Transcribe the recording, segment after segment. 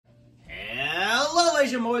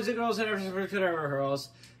Attention boys and girls and girls.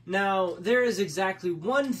 Now, there is exactly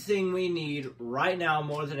one thing we need right now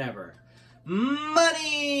more than ever.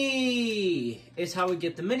 Money! It's how we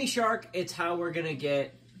get the mini shark. It's how we're gonna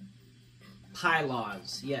get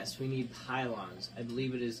pylons. Yes, we need pylons. I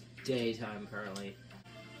believe it is daytime currently.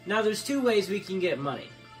 Now, there's two ways we can get money.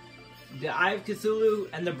 The Eye of Cthulhu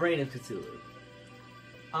and the Brain of Cthulhu.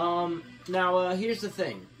 Here's the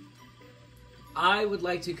thing. I would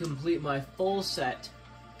like to complete my full set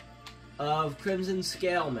of Crimson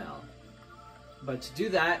Scale Mail. But to do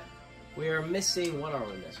that, we are missing... What are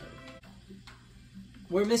we missing?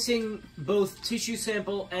 We're missing both Tissue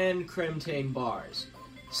Sample and Crimtane Bars.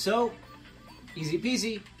 So, easy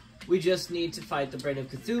peasy, we just need to fight the Brain of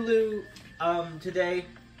Cthulhu today,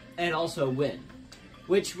 and also win.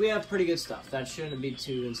 Which, we have pretty good stuff. That shouldn't be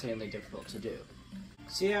too insanely difficult to do.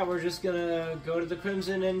 So yeah, we're just gonna go to the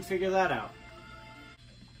Crimson and figure that out.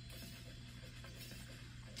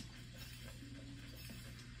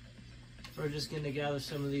 We're just gonna gather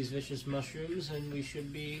some of these vicious mushrooms and we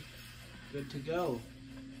should be good to go.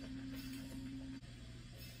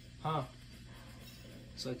 Huh.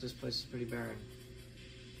 Looks like this place is pretty barren.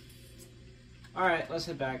 Alright, let's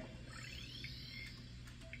head back.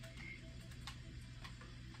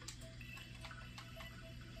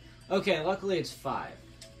 Okay, luckily it's 5.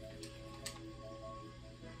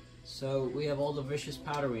 So we have all the vicious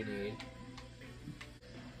powder we need.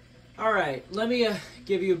 Alright, let me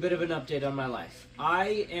give you a bit of an update on my life.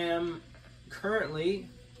 I am currently,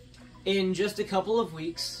 in just a couple of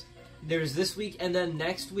weeks, there's this week and then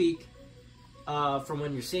next week, from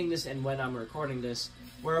when you're seeing this and when I'm recording this,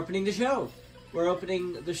 we're opening the show. We're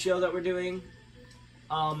opening the show that we're doing.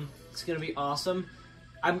 It's going to be awesome.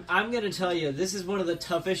 I'm going to tell you, this is one of the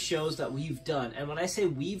toughest shows that we've done. And when I say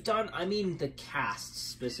we've done, I mean the cast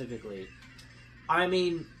specifically. I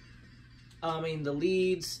mean the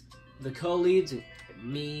leads, the co-leads,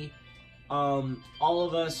 me, all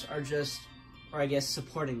of us are just, or I guess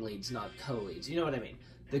supporting leads, not co-leads. You know what I mean?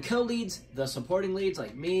 The co-leads, the supporting leads,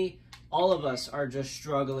 like me, all of us are just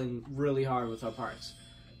struggling really hard with our parts.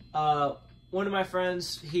 One of my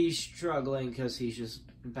friends, he's struggling because he's just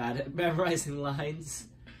bad at memorizing lines.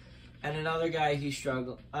 And another guy, he's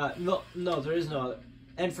struggling. No, there is no other.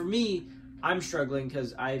 And for me, I'm struggling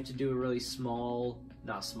because I have to do a really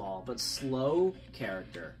not small, but slow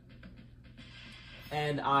character.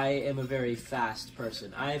 And I am a very fast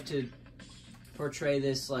person. I have to portray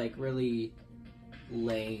this, like, really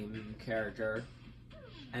lame character.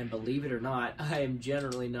 And believe it or not, I am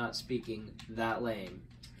generally not speaking that lame.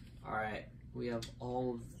 Alright, we have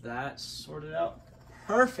all of that sorted out.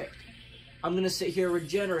 Perfect! I'm gonna sit here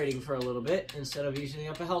regenerating for a little bit instead of using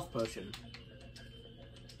up a health potion.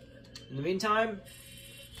 In the meantime,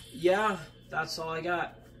 yeah, that's all I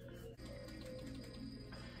got.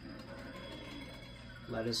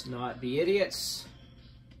 Let us not be idiots.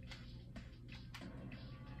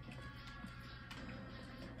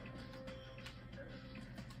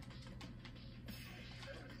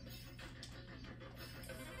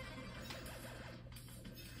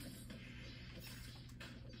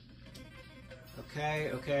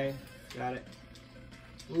 Okay, got it.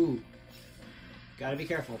 Ooh, gotta be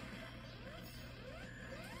careful.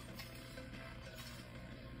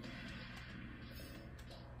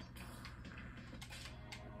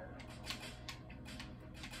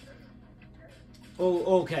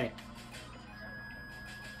 Oh, okay.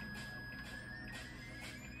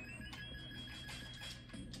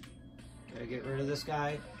 Gotta get rid of this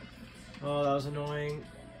guy. Oh, that was annoying.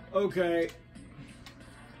 Okay.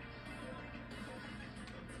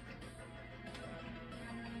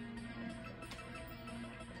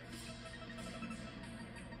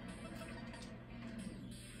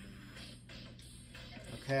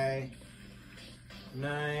 Okay.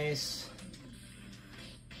 Nice.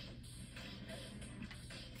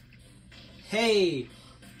 Hey!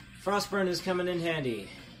 Frostburn is coming in handy.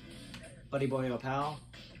 Buddy boy, oh pal.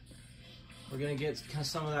 We're gonna get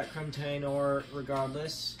some of that Crimtane ore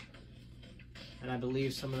regardless. And I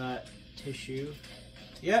believe some of that tissue.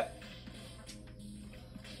 Yep.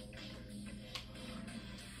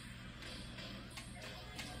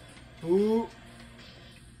 Ooh.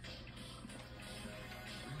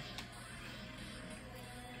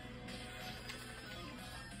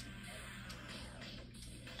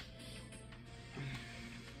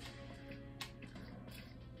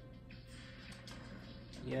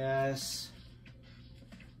 Yes.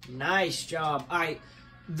 Nice job.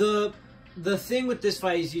 The thing with this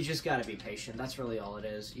fight is you just gotta be patient. That's really all it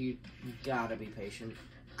is. You gotta be patient.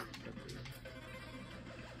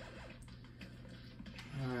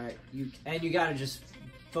 Alright, you gotta just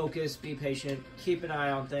focus, be patient, keep an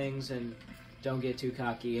eye on things, and don't get too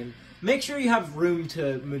cocky. And make sure you have room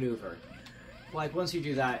to maneuver. Like, once you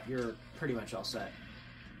do that, you're pretty much all set.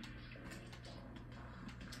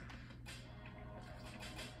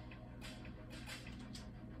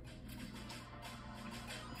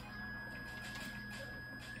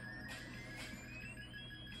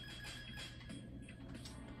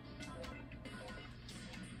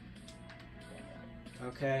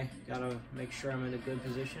 Okay, gotta make sure I'm in a good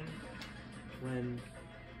position when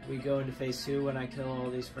we go into phase 2 when I kill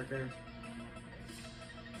all these fricker.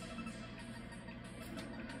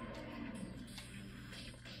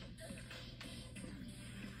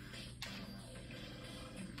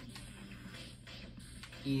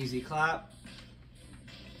 Easy clap.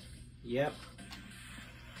 Yep.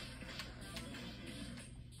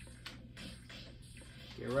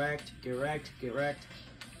 Get wrecked, get wrecked, get wrecked,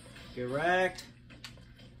 get wrecked.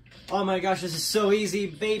 Oh my gosh, this is so easy,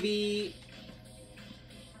 baby!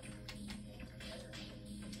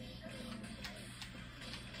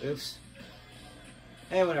 Oops.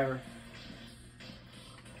 Hey, whatever.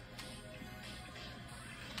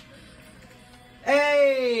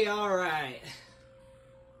 Hey, alright.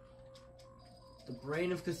 The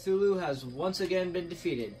Brain of Cthulhu has once again been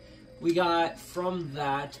defeated. We got, from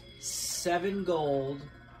that, 7 gold,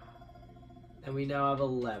 and we now have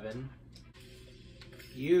 11.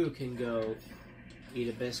 You can go eat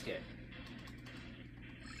a biscuit.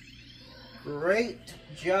 Great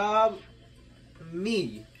job,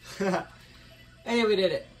 me. Hey, we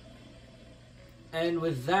did it. And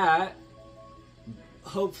with that,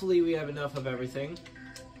 hopefully we have enough of everything.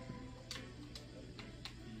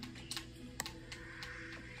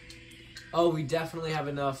 Oh, we definitely have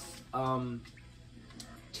enough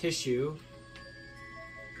tissue.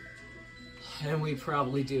 And we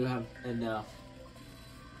probably do have enough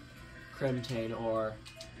Cremtane ore.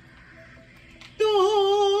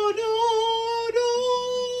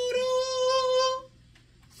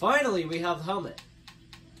 Finally, we have the helmet.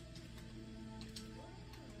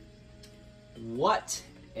 What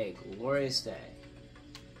a glorious day.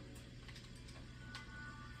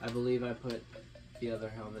 I believe I put the other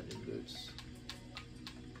helmet in boots.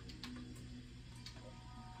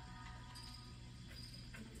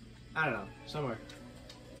 I don't know, somewhere.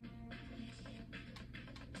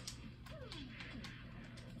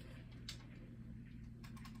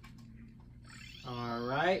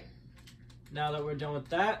 Alright, now that we're done with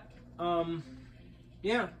that,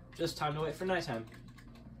 yeah, just time to wait for nighttime.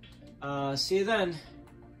 See you then.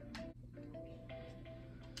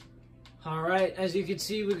 Alright, as you can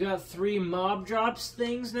see, we got 3 mob drops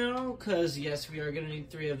things now, because yes, we are going to need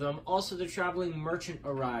 3 of them. Also, the traveling merchant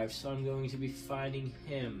arrived, so I'm going to be finding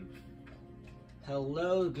him.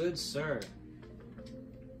 Hello, good sir.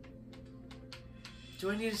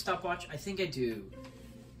 Do I need a stopwatch? I think I do.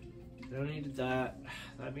 I don't need that.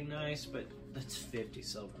 That'd be nice, but that's 50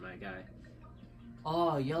 silver, my guy.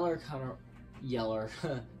 Oh, yellow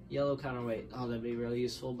counterweight. Oh, that'd be really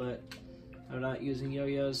useful, but I'm not using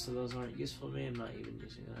yo-yos, so those aren't useful to me. I'm not even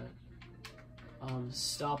using that.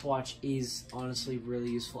 Stopwatch is honestly really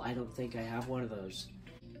useful. I don't think I have one of those.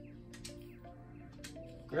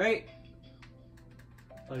 Great.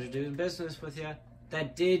 Pleasure doing business with you.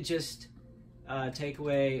 That did just take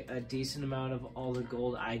away a decent amount of all the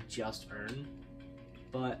gold I just earned.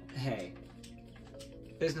 But hey,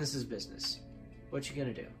 business is business. What you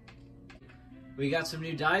gonna do? We got some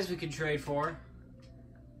new dyes we can trade for.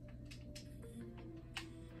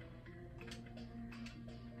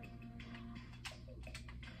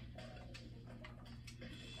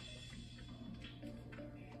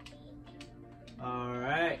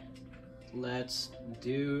 Alright, let's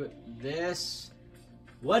do this.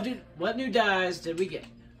 What new dyes did we get?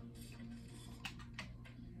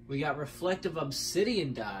 We got reflective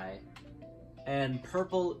obsidian dye and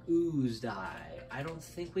purple ooze dye. I don't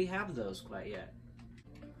think we have those quite yet.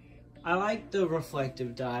 I like the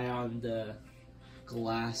reflective dye on the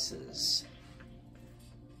glasses.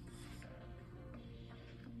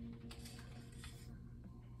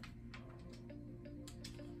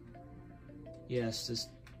 Yes, just,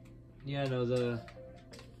 yeah, no, the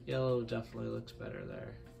yellow definitely looks better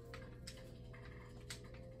there.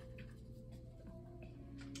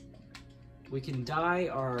 We can dye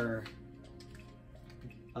our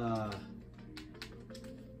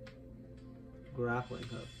grappling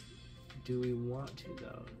hook. Do we want to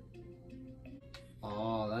though?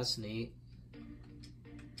 Oh, that's neat.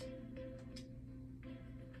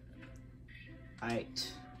 Aight.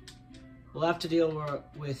 We'll have to deal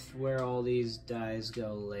with where all these dyes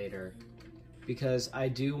go later, because I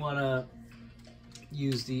do want to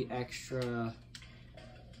use the extra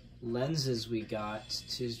lenses we got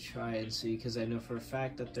to try and see, because I know for a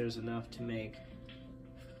fact that there's enough to make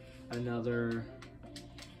another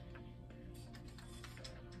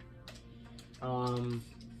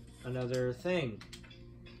another thing.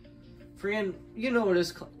 Friend, you know what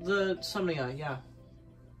is the summoning eye, yeah.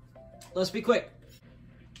 Let's be quick.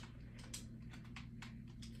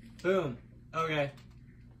 Boom. Okay.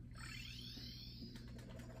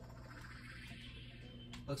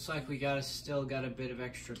 Looks like we still got a bit of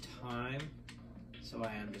extra time, so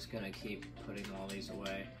I am just gonna keep putting all these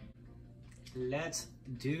away. Let's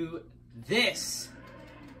do this.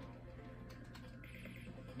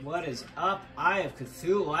 What is up? Eye of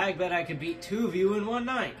Cthulhu. I bet I could beat 2 of you in one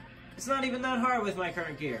night. It's not even that hard with my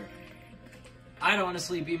current gear. I'd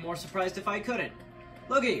honestly be more surprised if I couldn't.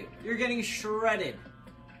 Look at you. You're getting shredded.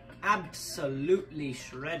 Absolutely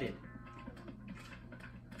shredded.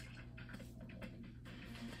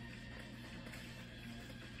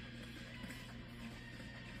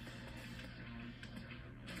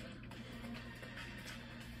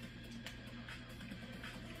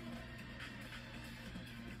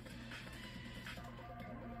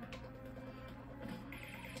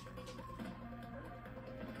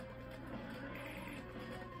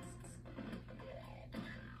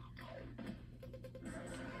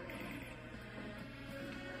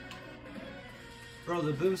 Bro,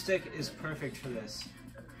 the boomstick is perfect for this.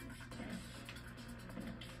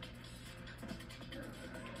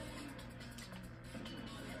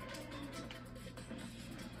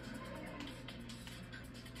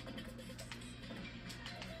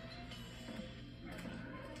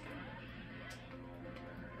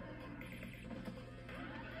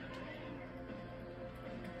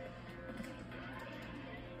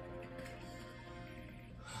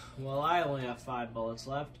 Well, I only have 5 bullets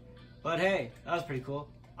left. But hey, that was pretty cool.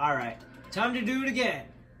 Alright, time to do it again.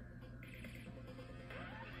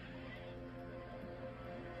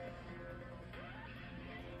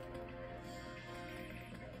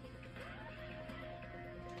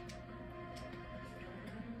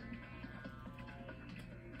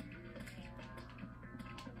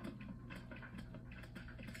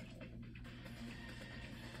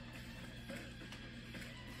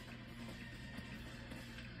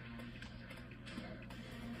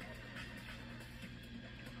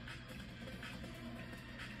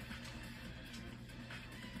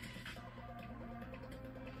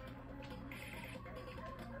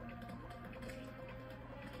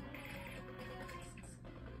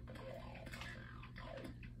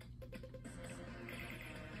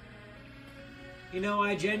 You know,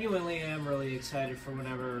 I genuinely am really excited for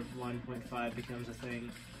whenever 1.5 becomes a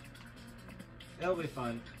thing. It'll be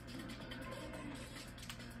fun.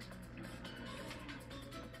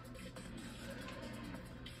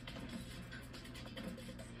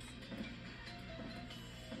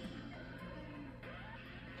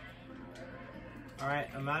 Alright,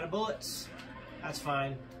 I'm out of bullets. That's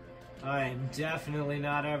fine. I am definitely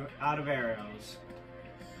not out of arrows.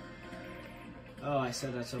 Oh, I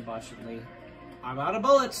said that so botchedly. I'm out of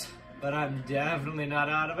bullets, but I'm definitely not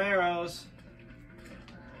out of arrows.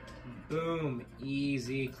 Boom.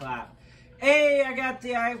 Easy clap. Hey, I got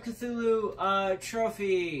the Eye of Cthulhu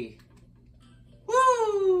trophy.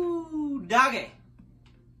 Woo! Doggy.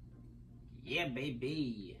 Yeah,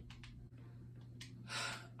 baby.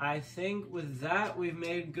 I think with that, we've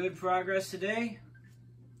made good progress today.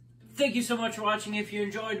 Thank you so much for watching. If you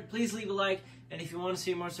enjoyed, please leave a like. And if you want to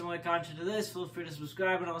see more similar content to this, feel free to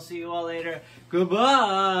subscribe, and I'll see you all later.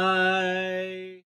 Goodbye!